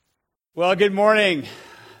Well, good morning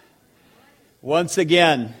once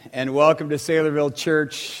again, and welcome to Saylorville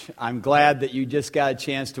Church. I'm glad that you just got a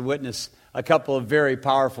chance to witness a couple of very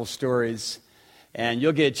powerful stories, and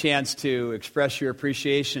you'll get a chance to express your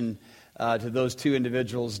appreciation to those two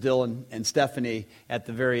individuals, Dylan and Stephanie, at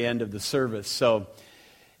the very end of the service. And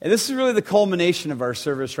this is really the culmination of our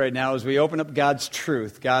service right now as we open up God's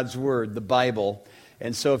truth, God's Word, the Bible.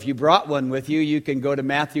 And so if you brought one with you, you can go to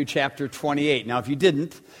Matthew chapter 28. Now, if you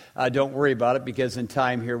didn't, don't worry about it, because in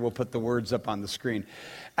time here we'll put the words up on the screen.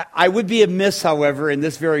 I would be amiss, however, in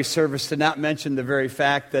this very service to not mention the very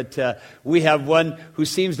fact that we have one who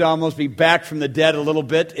seems to almost be back from the dead a little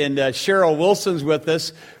bit, and Cheryl Wilson's with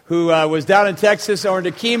us, who was down in Texas owing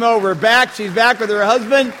to chemo. We're back. She's back with her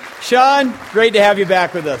husband, Sean. Great to have you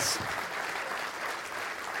back with us.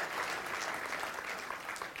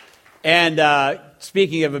 And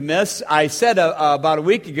speaking of amiss, I said about a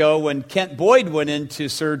week ago when Kent Boyd went into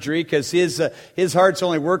surgery, because his heart's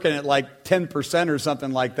only working at like 10% or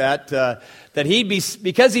something like that, that he'd be,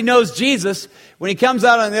 because he knows Jesus, when he comes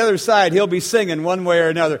out on the other side, he'll be singing one way or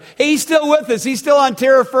another. Hey, he's still with us. He's still on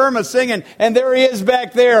terra firma singing, and there he is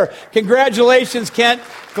back there. Congratulations, Kent.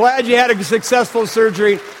 Glad you had a successful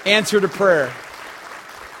surgery. Answer to prayer.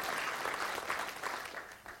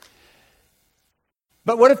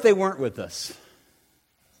 But what if they weren't with us?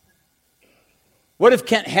 What if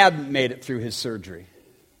Kent hadn't made it through his surgery?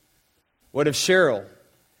 What if Cheryl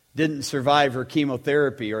didn't survive her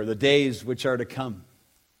chemotherapy or the days which are to come?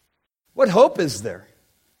 What hope is there?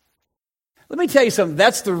 Let me tell you something.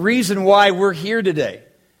 That's the reason why we're here today.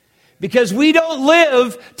 Because we don't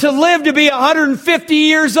live to be 150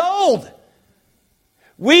 years old.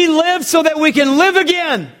 We live so that we can live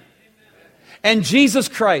again. And Jesus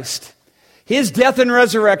Christ, His death and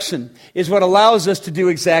resurrection, is what allows us to do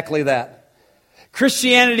exactly that.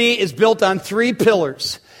 Christianity is built on three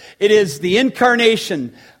pillars. It is the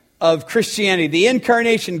incarnation of Christianity. The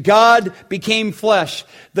incarnation, God became flesh.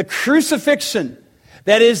 The crucifixion,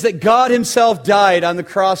 that is that God Himself died on the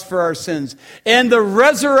cross for our sins. And the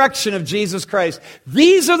resurrection of Jesus Christ.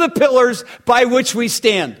 These are the pillars by which we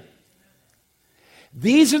stand.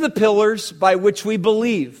 These are the pillars by which we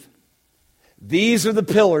believe. These are the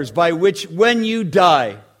pillars by which, when you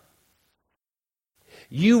die,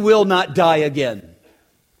 you will not die again,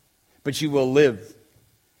 but you will live.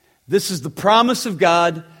 This is the promise of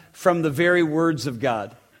God from the very words of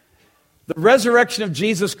God. The resurrection of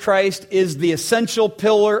Jesus Christ is the essential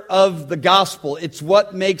pillar of the gospel. It's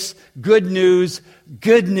what makes good news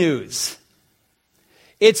good news.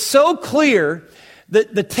 It's so clear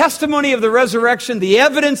that the testimony of the resurrection, the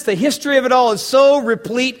evidence, the history of it all is so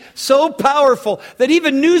replete, so powerful, that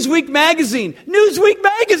even Newsweek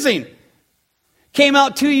magazine came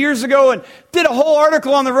out 2 years ago and did a whole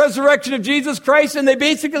article on the resurrection of Jesus Christ, and they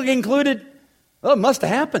basically concluded, well, it must have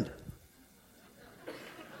happened.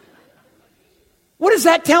 What is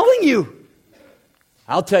that telling you?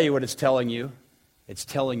 I'll tell you what it's telling you. It's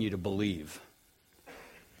telling you to believe.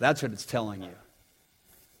 That's what it's telling you.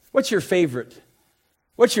 What's your favorite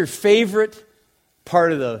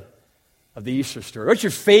part of the Easter story? What's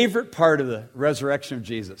your favorite part of the resurrection of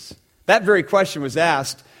Jesus? That very question was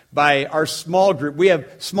asked by our small group. We have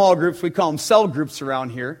small groups. We call them cell groups around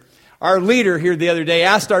here. Our leader here the other day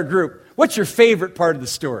asked our group, what's your favorite part of the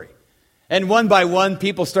story? And one by one,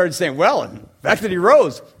 people started saying, well, the fact that He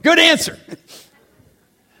rose. Good answer.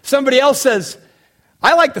 Somebody else says,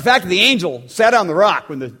 I like the fact that the angel sat on the rock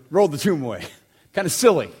when they rolled the tomb away. Kind of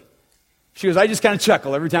silly. She goes, I just kind of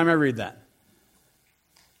chuckle every time I read that.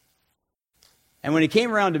 And when he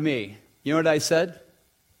came around to me, you know what I said?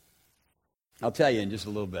 I'll tell you in just a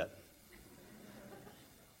little bit.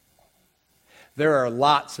 There are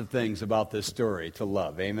lots of things about this story to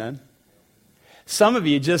love, amen? Some of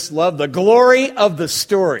you just love the glory of the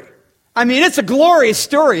story. I mean, it's a glorious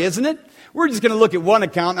story, isn't it? We're just going to look at one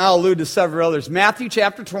account, and I'll allude to several others. Matthew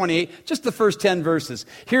chapter 28, just the first 10 verses.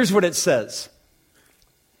 Here's what it says.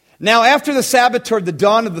 Now, after the Sabbath, toward the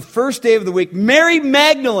dawn of the first day of the week, Mary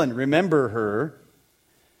Magdalene, remember her,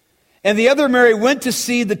 and the other Mary went to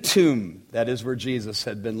see the tomb, that is where Jesus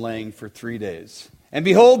had been laying for 3 days. And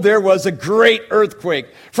behold, there was a great earthquake,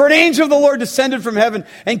 for an angel of the Lord descended from heaven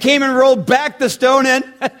and came and rolled back the stone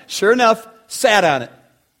and, sure enough, sat on it.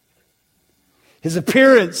 His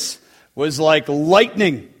appearance was like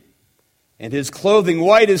lightning, and his clothing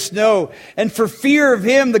white as snow. And for fear of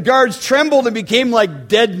him, the guards trembled and became like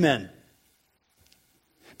dead men.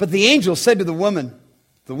 But the angel said to the women,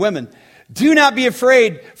 do not be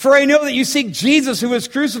afraid, for I know that you seek Jesus who was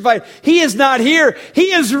crucified. He is not here.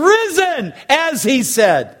 He is risen, as He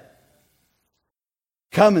said.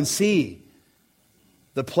 Come and see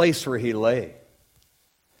the place where he lay.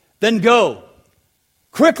 Then go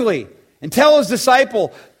quickly and tell his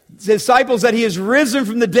disciples that he is risen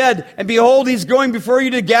from the dead, and behold, he's going before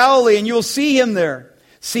you to Galilee, and you will see him there.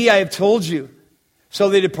 See, I have told you. So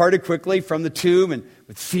they departed quickly from the tomb, and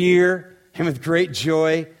with fear and with great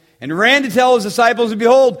joy, and ran to tell his disciples, and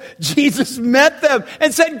behold, Jesus met them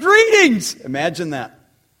and said, greetings! Imagine that.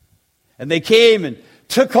 And they came and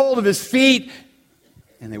took hold of his feet,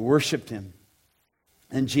 and they worshiped him.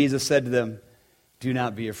 And Jesus said to them, do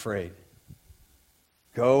not be afraid.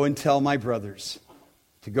 Go and tell my brothers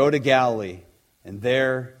to go to Galilee, and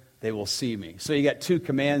there they will see me. So you got two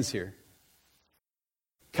commands here.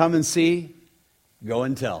 Come and see, go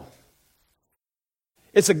and tell.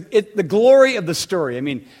 It's the glory of the story. I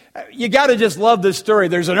mean, you got to just love this story.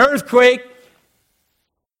 There's an earthquake.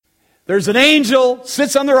 There's an angel,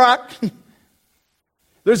 sits on the rock.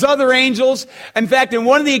 There's other angels. In fact, in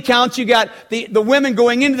one of the accounts, you got the women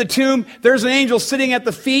going into the tomb. There's an angel sitting at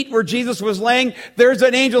the feet where Jesus was laying. There's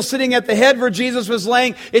an angel sitting at the head where Jesus was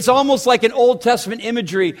laying. It's almost like an Old Testament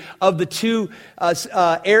imagery of the two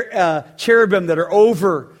cherubim that are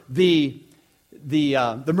over the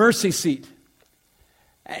mercy seat.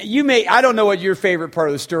 I don't know what your favorite part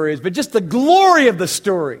of the story is, but just the glory of the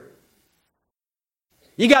story.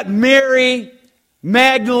 You got Mary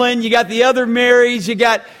Magdalene, you got the other Marys, you've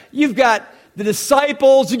got the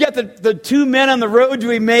disciples, you got the two men on the road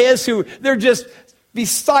to Emmaus who they're just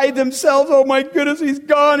beside themselves. Oh my goodness, he's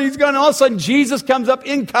gone. All of a sudden Jesus comes up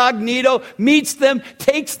incognito, meets them,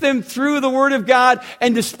 takes them through the Word of God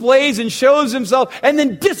and displays and shows himself and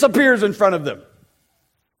then disappears in front of them.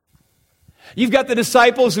 You've got the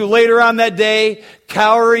disciples who later on that day,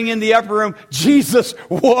 cowering in the upper room, Jesus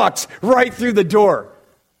walks right through the door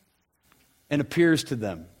and appears to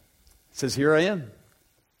them. Says, here I am.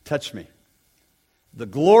 Touch me. The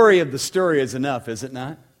glory of the story is enough, is it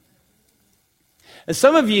not? And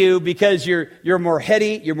some of you, because you're more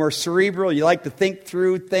heady, you're more cerebral, you like to think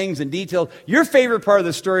through things in detail, your favorite part of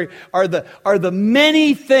the story are the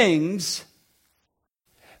many things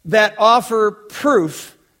that offer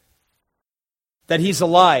proof that he's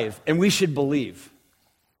alive and we should believe.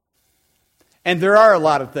 And there are a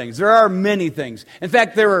lot of things. There are many things. In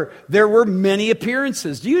fact, there were many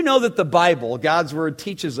appearances. Do you know that the Bible, God's Word,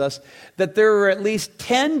 teaches us that there were at least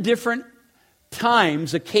 10 different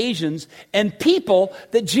times, occasions, and people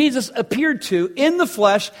that Jesus appeared to in the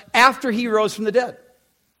flesh after he rose from the dead?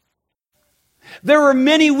 There were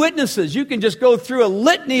many witnesses. You can just go through a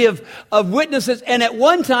litany of witnesses. And at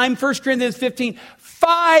one time, 1 Corinthians 15,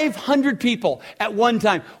 500 people at one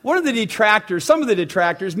time. Some of the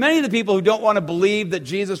detractors, many of the people who don't want to believe that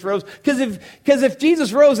Jesus rose, because if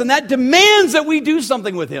Jesus rose, then that demands that we do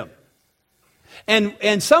something with him.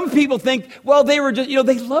 And some people think, well, they were just,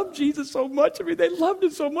 they loved Jesus so much. I mean, they loved him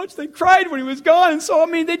so much. They cried when he was gone. And so, I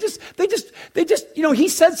mean, they just, he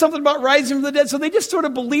said something about rising from the dead. So they just sort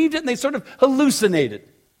of believed it and they sort of hallucinated.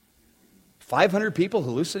 500 people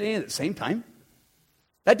hallucinating at the same time?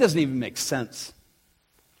 That doesn't even make sense.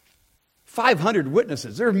 500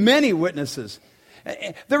 witnesses. There are many witnesses.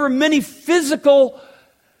 There were many physical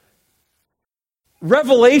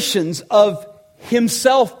revelations of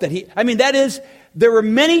himself there were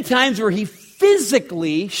many times where he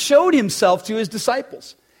physically showed himself to his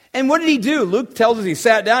disciples. And what did he do? Luke tells us he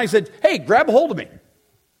sat down. He said, hey, grab a hold of me.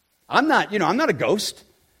 I'm not a ghost.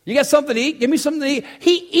 You got something to eat? Give me something to eat.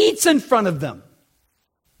 He eats in front of them.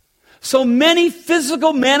 So many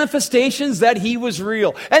physical manifestations that he was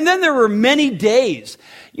real. And then there were many days.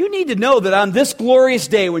 You need to know that on this glorious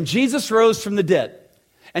day when Jesus rose from the dead,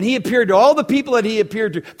 and he appeared to all the people that he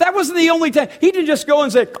appeared to, that wasn't the only time. He didn't just go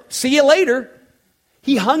and say, see you later.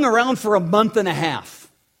 He hung around for a month and a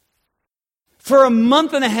half. For a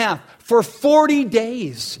month and a half. For 40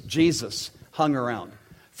 days, Jesus hung around.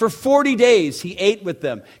 For 40 days, he ate with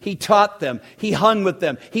them. He taught them. He hung with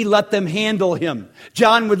them. He let them handle him.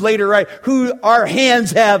 John would later write, who our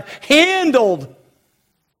hands have handled.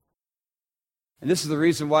 And this is the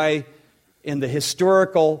reason why in the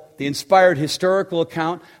inspired historical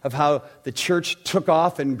account of how the church took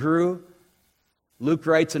off and grew, Luke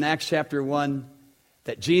writes in Acts chapter 1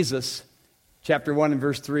 that Jesus, chapter 1 and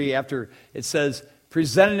verse 3, after it says,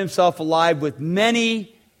 presented himself alive with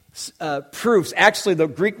many proofs. Actually, the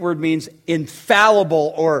Greek word means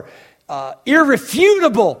infallible or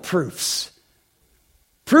irrefutable proofs.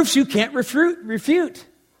 Proofs you can't refute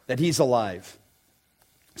that he's alive.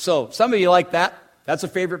 So, some of you like that. That's a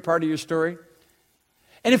favorite part of your story.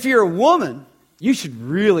 And if you're a woman, you should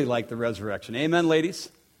really like the resurrection. Amen, ladies?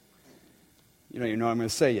 You don't even know what I'm going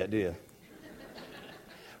to say yet, do you?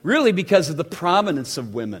 Really, because of the prominence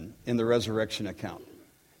of women in the resurrection account.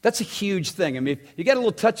 That's a huge thing. I mean, if you got a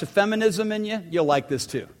little touch of feminism in you, you'll like this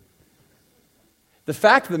too. The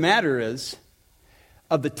fact of the matter is,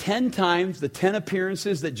 of the 10 times, the 10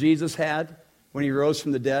 appearances that Jesus had when he rose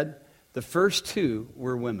from the dead, the first 2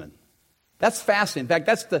 were women. That's fascinating. In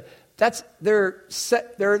fact, there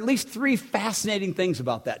are at least 3 fascinating things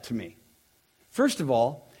about that to me. First of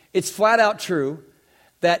all, it's flat out true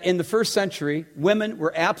that in the first century, women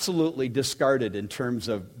were absolutely discarded in terms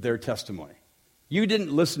of their testimony. You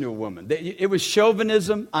didn't listen to a woman. It was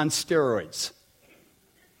chauvinism on steroids.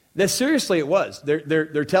 Seriously, it was.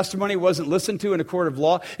 Their testimony wasn't listened to in a court of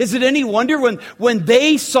law. Is it any wonder when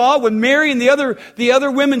Mary and the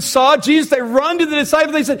other women saw Jesus, they run to the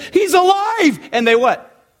disciples, they said, he's alive! And they what?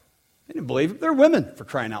 They didn't believe it. They're women, for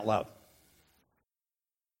crying out loud.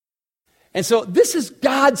 And so this is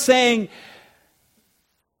God saying,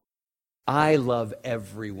 I love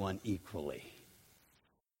everyone equally.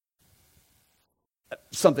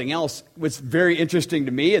 Something else was very interesting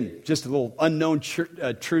to me, and just a little unknown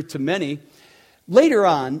truth to many. Later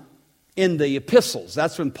on in the epistles,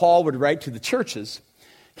 that's when Paul would write to the churches,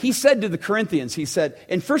 he said to the Corinthians, he said,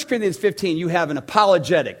 in 1 Corinthians 15, you have an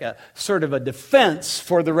apologetic, a sort of a defense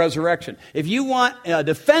for the resurrection. If you want a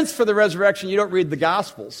defense for the resurrection, you don't read the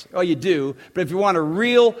Gospels. Oh, you do. But if you want a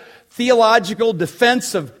real theological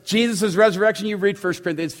defense of Jesus' resurrection, you read 1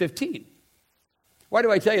 Corinthians 15. Why do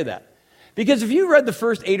I tell you that? Because if you read the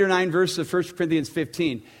first 8 or 9 verses of 1 Corinthians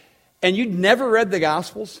 15, and you'd never read the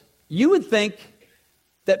Gospels, you would think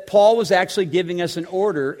that Paul was actually giving us an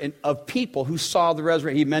order of people who saw the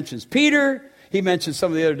resurrection. He mentions Peter, he mentions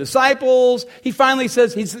some of the other disciples, he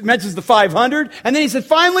mentions the 500, and then he said,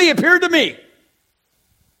 finally he appeared to me.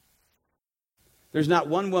 There's not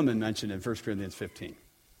one woman mentioned in 1 Corinthians 15.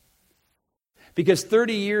 Because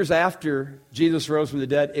 30 years after Jesus rose from the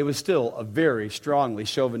dead, it was still a very strongly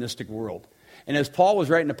chauvinistic world. And as Paul was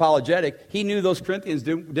writing apologetic, he knew those Corinthians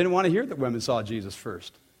didn't want to hear that women saw Jesus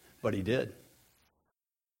first. But he did.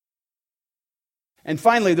 And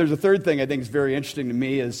finally, there's a third thing I think is very interesting to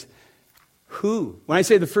me is who? When I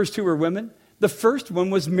say the first 2 were women, the first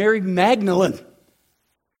one was Mary Magdalene.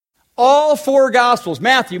 All 4 Gospels,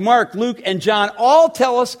 Matthew, Mark, Luke, and John, all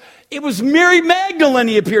tell us it was Mary Magdalene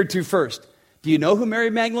he appeared to first. Do you know who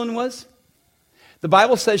Mary Magdalene was? The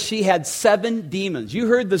Bible says she had 7 demons. You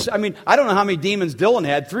heard this. I mean, I don't know how many demons Dylan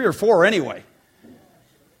had, 3 or 4 anyway.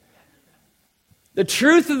 The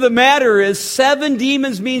truth of the matter is 7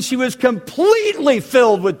 demons means she was completely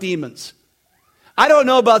filled with demons. I don't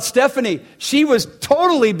know about Stephanie. She was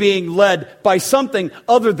totally being led by something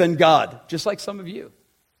other than God, just like some of you.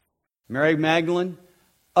 Mary Magdalene,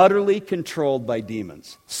 utterly controlled by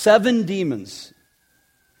demons. 7 demons.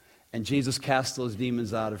 And Jesus cast those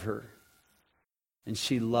demons out of her. And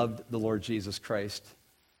she loved the Lord Jesus Christ.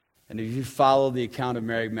 And if you follow the account of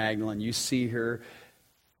Mary Magdalene, you see her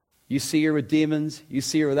with demons, you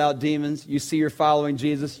see her without demons, you see her following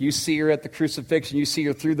Jesus, you see her at the crucifixion, you see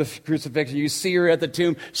her through the crucifixion, you see her at the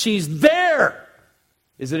tomb. She's there!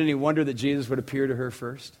 Is it any wonder that Jesus would appear to her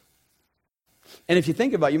first? And if you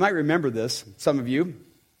think about it, you might remember this, some of you.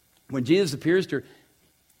 When Jesus appears to her,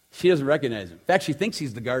 she doesn't recognize him. In fact, she thinks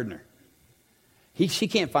he's the gardener. She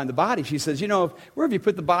can't find the body. She says, wherever you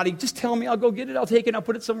put the body, just tell me. I'll go get it. I'll take it. I'll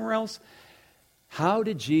put it somewhere else. How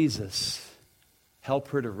did Jesus help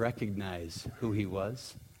her to recognize who he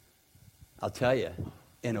was? I'll tell you,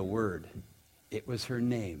 in a word. It was her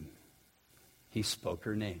name. He spoke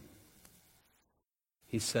her name.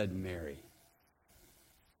 He said, Mary.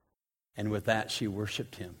 And with that, she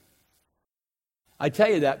worshiped him. I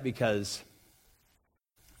tell you that because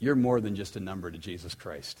you're more than just a number to Jesus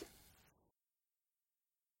Christ.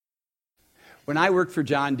 When I worked for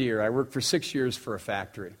John Deere, I worked for 6 years for a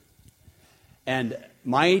factory. And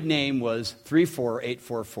my name was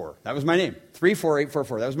 34844. That was my name,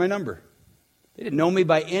 34844. That was my number. They didn't know me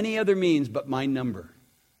by any other means but my number.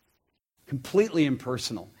 Completely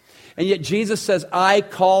impersonal. And yet Jesus says, I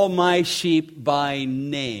call my sheep by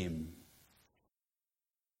name.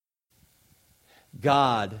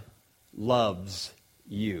 God loves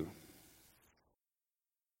you.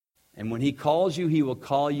 And when he calls you, he will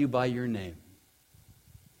call you by your name.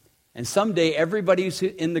 And someday everybody who's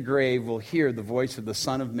in the grave will hear the voice of the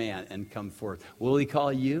Son of Man and come forth. Will he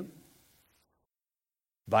call you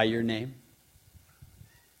by your name?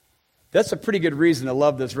 That's a pretty good reason to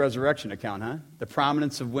love this resurrection account, huh? The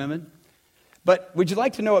prominence of women. But would you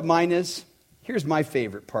like to know what mine is? Here's my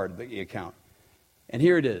favorite part of the account. And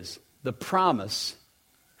here it is. The promise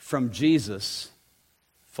from Jesus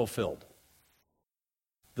fulfilled.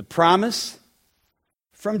 The promise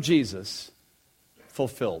from Jesus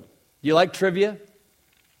fulfilled. Do you like trivia?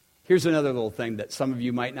 Here's another little thing that some of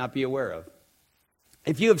you might not be aware of.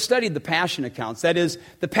 If you have studied the Passion accounts, that is,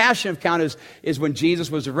 the Passion account is when Jesus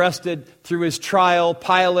was arrested, through his trial,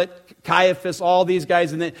 Pilate, Caiaphas, all these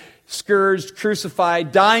guys, and then scourged,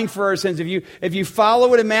 crucified, dying for our sins. If you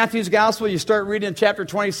follow it in Matthew's Gospel, you start reading in chapter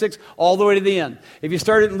 26 all the way to the end. If you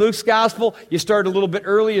start it in Luke's Gospel, you start a little bit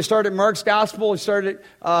early. You start at Mark's Gospel, you start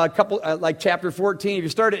at like chapter 14. If you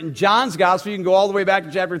start it in John's Gospel, you can go all the way back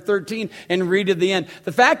to chapter 13 and read to the end.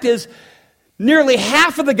 The fact is, nearly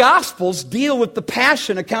half of the Gospels deal with the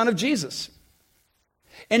Passion account of Jesus.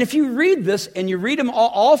 And if you read this, and you read them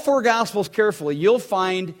all four Gospels carefully, you'll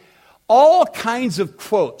find all kinds of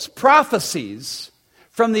quotes, prophecies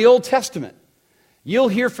from the Old Testament. You'll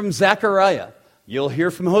hear from Zechariah. You'll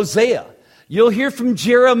hear from Hosea. You'll hear from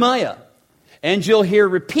Jeremiah. And you'll hear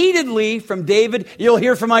repeatedly from David. You'll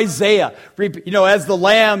hear from Isaiah. As the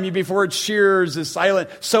lamb before its shears is silent,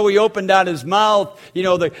 so he opened out his mouth.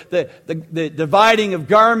 The dividing of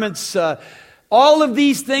garments. All of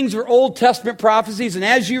these things are Old Testament prophecies. And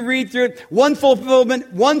as you read through it, one fulfillment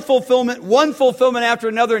after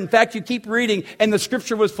another. In fact, you keep reading, and the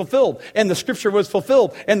Scripture was fulfilled. And the Scripture was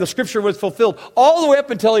fulfilled. And the Scripture was fulfilled. All the way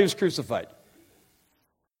up until he was crucified.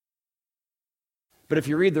 But if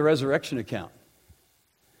you read the resurrection account,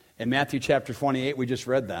 in Matthew chapter 28, we just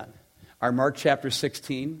read that, or Mark chapter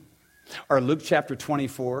 16, or Luke chapter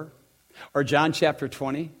 24, or John chapter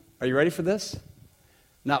 20, are you ready for this?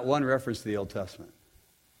 Not one reference to the Old Testament.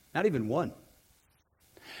 Not even one.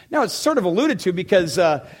 Now, it's sort of alluded to because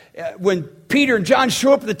when Peter and John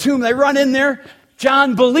show up at the tomb, they run in there,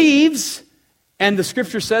 John believes, and the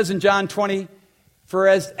Scripture says in John 20, for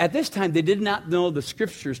as at this time they did not know the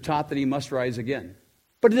Scriptures taught that he must rise again.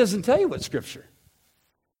 But it doesn't tell you what Scripture.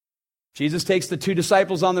 Jesus takes the two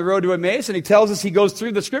disciples on the road to Emmaus, and he tells us he goes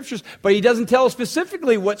through the Scriptures, but he doesn't tell us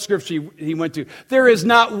specifically what Scripture he went to. There is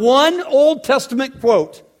not one Old Testament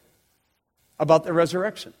quote about the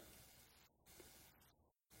resurrection.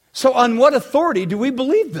 So on what authority do we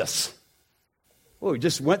believe this? Well, we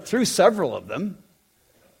just went through several of them.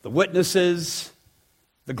 The witnesses,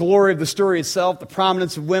 the glory of the story itself, the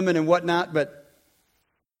prominence of women and whatnot, but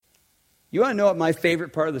you want to know what my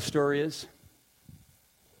favorite part of the story is?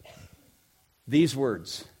 These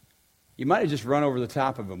words. You might have just run over the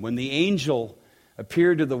top of them. When the angel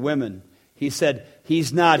appeared to the women, he said,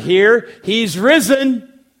 "He's not here, he's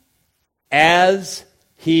risen, as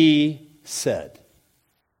he said."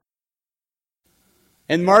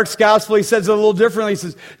 In Mark's Gospel, he says it a little differently. He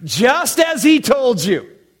says, "Just as he told you."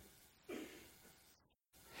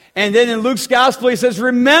 And then in Luke's Gospel, he says,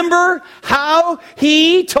 "Remember how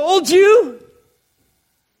he told you?"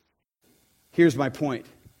 Here's my point.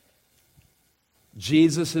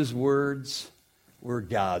 Jesus' words were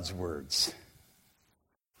God's words.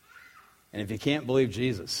 And if you can't believe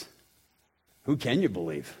Jesus, who can you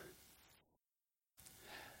believe?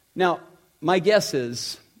 Now, my guess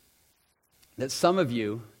is that some of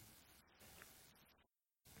you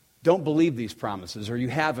don't believe these promises, or you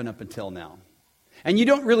haven't up until now. And you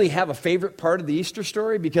don't really have a favorite part of the Easter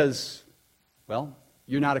story because, well,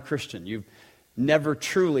 you're not a Christian. You've never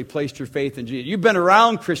truly placed your faith in Jesus. You've been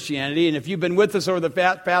around Christianity, and if you've been with us over the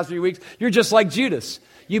past few weeks, you're just like Judas.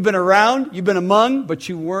 You've been around, you've been among, but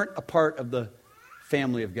you weren't a part of the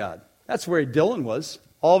family of God. That's where Dylan was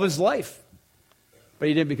all of his life. But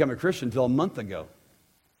he didn't become a Christian until a month ago.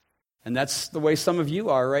 And that's the way some of you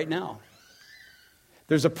are right now.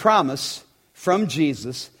 There's a promise from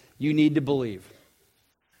Jesus you need to believe.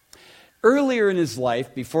 Earlier in his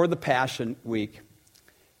life, before the Passion Week,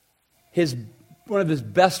 one of his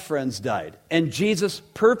best friends died. And Jesus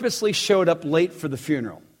purposely showed up late for the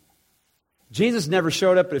funeral. Jesus never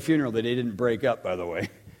showed up at a funeral that he didn't break up, by the way.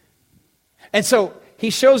 And so he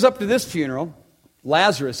shows up to this funeral,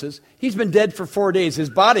 Lazarus's. He's been dead for 4 days. His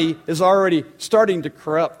body is already starting to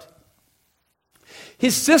corrupt.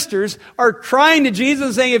 His sisters are crying to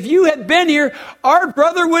Jesus saying, if you had been here, our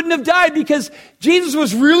brother wouldn't have died, because Jesus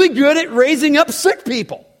was really good at raising up sick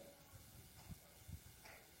people.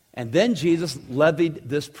 And then Jesus levied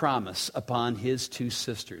this promise upon his two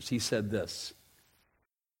sisters. He said this,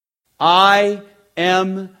 "I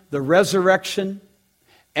am the resurrection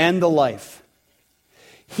and the life.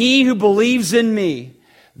 He who believes in me,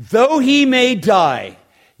 though he may die,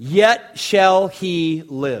 yet shall he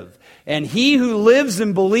live. And he who lives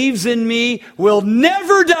and believes in me will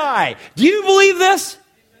never die." Do you believe this?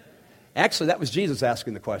 Actually, that was Jesus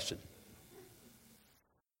asking the question.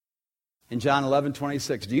 In John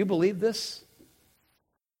 11:26, do you believe this?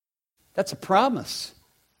 That's a promise.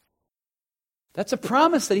 That's a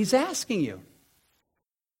promise that he's asking you.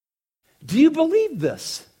 Do you believe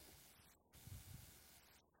this?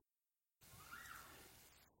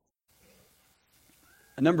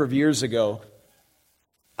 A number of years ago,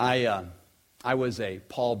 I was a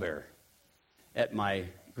pallbearer at my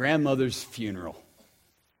grandmother's funeral.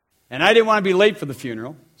 And I didn't want to be late for the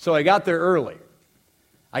funeral, so I got there early.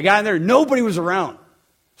 I got in there, nobody was around.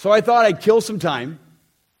 So I thought I'd kill some time.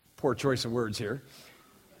 Poor choice of words here.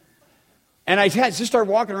 And I just started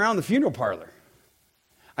walking around the funeral parlor.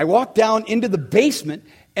 I walked down into the basement,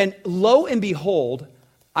 and lo and behold,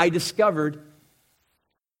 I discovered,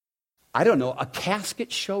 a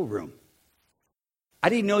casket showroom. I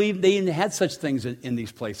didn't know they even had such things in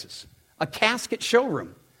these places. A casket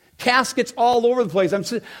showroom. Caskets all over the place. I'm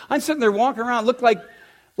sitting there walking around, look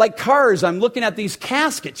like cars. I'm looking at these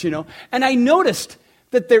caskets, and I noticed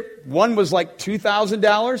that one was like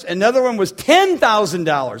 $2,000, another one was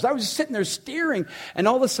 $10,000. I was just sitting there staring, and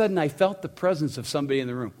all of a sudden I felt the presence of somebody in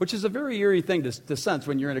the room, which is a very eerie thing to sense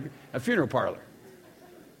when you're in a funeral parlor.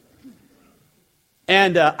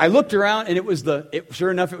 And I looked around, and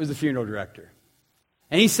sure enough, it was the funeral director.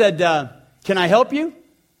 And he said, "Can I help you?"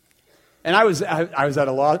 And I was at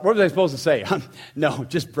a loss. What was I supposed to say? No,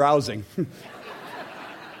 just browsing.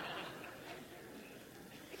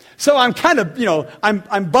 So I'm kind of,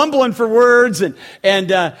 I'm bumbling for words, and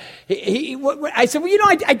I said, well,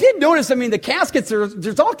 I did notice. The caskets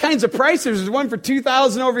there's all kinds of prices. There's one for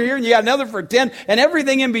 $2,000 over here, and you got another for $10,000, and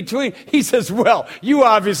everything in between. He says, well, you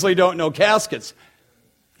obviously don't know caskets.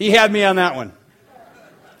 He had me on that one.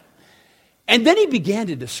 And then he began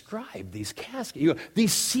to describe these caskets.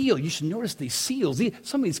 These seals, you should notice these seals.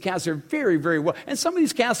 Some of these caskets are very, very well. And some of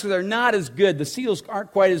these caskets are not as good. The seals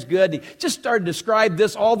aren't quite as good. He just started to describe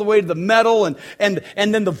this all the way to the metal and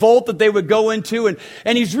then the vault that they would go into. And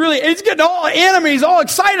he's getting all animated. He's all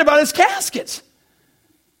excited about his caskets.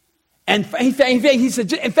 And he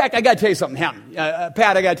said, in fact, I got to tell you something happened.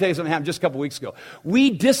 Pat, I got to tell you something happened just a couple weeks ago. We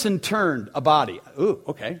disinterred a body. Ooh,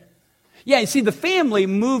 okay. Yeah, you see, the family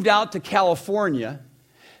moved out to California.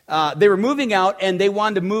 They were moving out, and they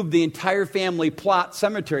wanted to move the entire family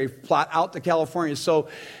cemetery plot out to California. So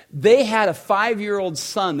they had a 5-year-old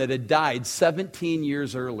son that had died 17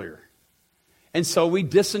 years earlier. And so we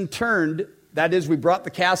disinterred, that is, we brought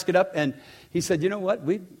the casket up, and he said, you know what,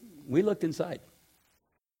 we looked inside.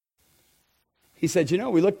 He said,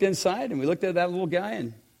 we looked inside, and we looked at that little guy,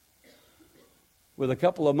 and with a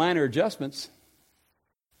couple of minor adjustments,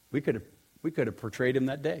 we could have portrayed him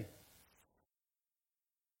that day.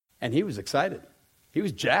 And he was excited. He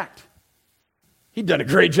was jacked. He'd done a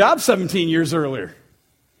great job 17 years earlier.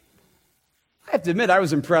 I have to admit, I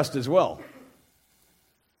was impressed as well.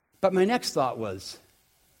 But my next thought was,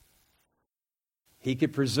 he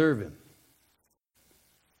could preserve him,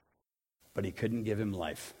 but he couldn't give him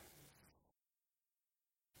life.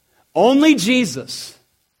 Only Jesus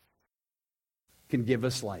can give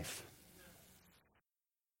us life.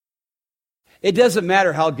 It doesn't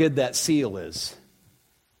matter how good that seal is.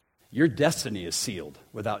 Your destiny is sealed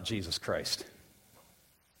without Jesus Christ.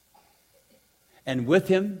 And with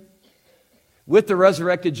him, with the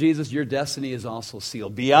resurrected Jesus, your destiny is also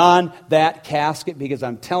sealed. Beyond that casket, because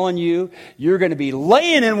I'm telling you, you're going to be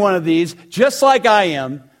laying in one of these, just like I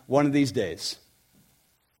am, one of these days.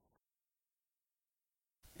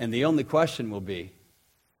 And the only question will be,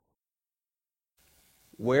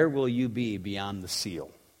 where will you be beyond the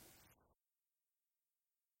seal?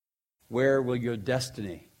 Where will your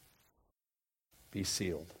destiny be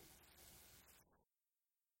sealed?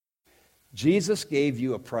 Jesus gave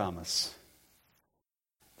you a promise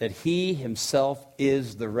that he himself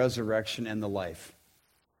is the resurrection and the life.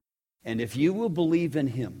 And if you will believe in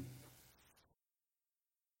him,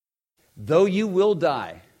 though you will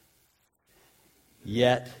die,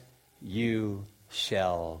 yet you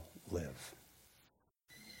shall live.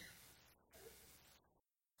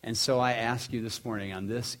 And so I ask you this morning, on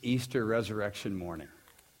this Easter resurrection morning,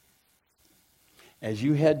 as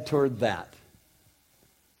you head toward that,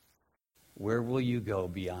 where will you go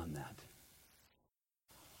beyond that?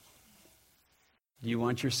 Do you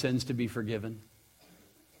want your sins to be forgiven?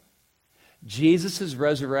 Jesus'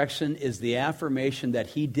 resurrection is the affirmation that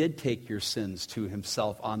he did take your sins to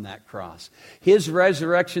himself on that cross. His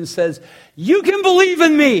resurrection says, you can believe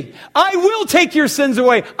in me. I will take your sins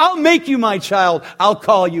away. I'll make you my child. I'll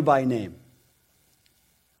call you by name.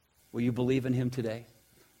 Will you believe in him today?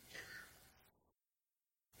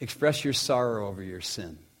 Express your sorrow over your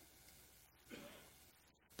sin.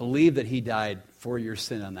 Believe that he died for your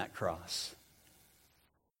sin on that cross,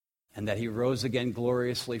 and that he rose again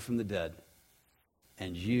gloriously from the dead,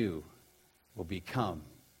 and you will become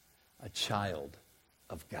a child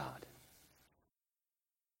of God.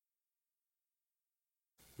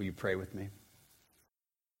 Will you pray with me?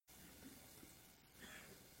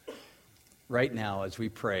 right now as we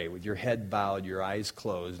pray with your head bowed, your eyes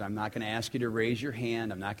closed. I'm not going to ask you to raise your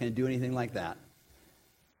hand. I'm not going to do anything like that.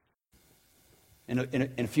 In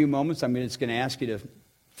a few moments, I'm just going to ask you to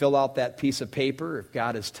fill out that piece of paper if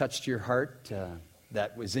God has touched your heart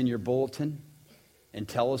that was in your bulletin, and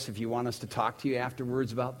tell us if you want us to talk to you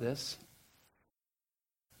afterwards about this.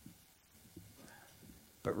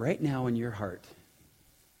 But right now in your heart,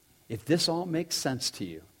 if this all makes sense to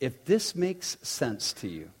you, if this makes sense to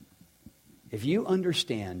you, if you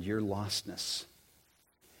understand your lostness,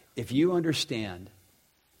 if you understand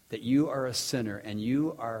that you are a sinner and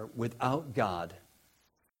you are without God,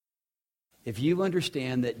 if you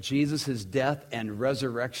understand that Jesus' death and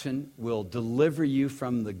resurrection will deliver you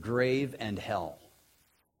from the grave and hell,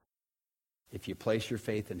 if you place your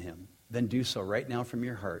faith in him, then do so right now from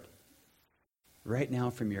your heart. Right now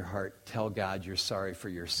from your heart, tell God you're sorry for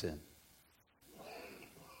your sin.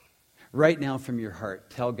 Right now from your heart,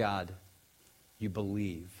 tell God you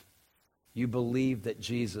believe. You believe that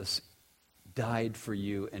Jesus died for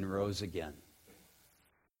you and rose again.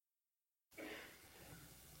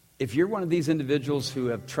 If you're one of these individuals who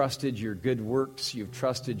have trusted your good works, you've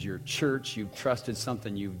trusted your church, you've trusted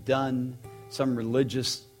something you've done, some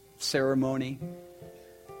religious ceremony,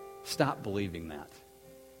 stop believing that.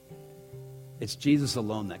 It's Jesus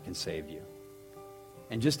alone that can save you.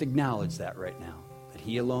 And just acknowledge that right now, that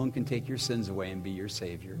he alone can take your sins away and be your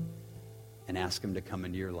Savior, and ask him to come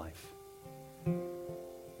into your life.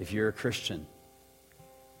 If you're a Christian,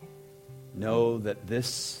 know that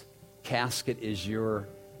this casket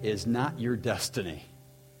is not your destiny.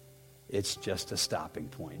 It's just a stopping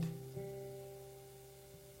point.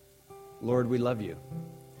 Lord, we love you.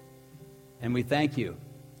 And we thank you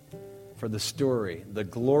for the story, the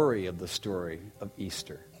glory of the story of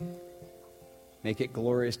Easter. Make it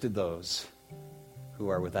glorious to those who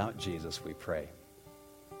are without Jesus, we pray.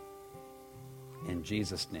 In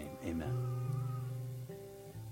Jesus' name, amen.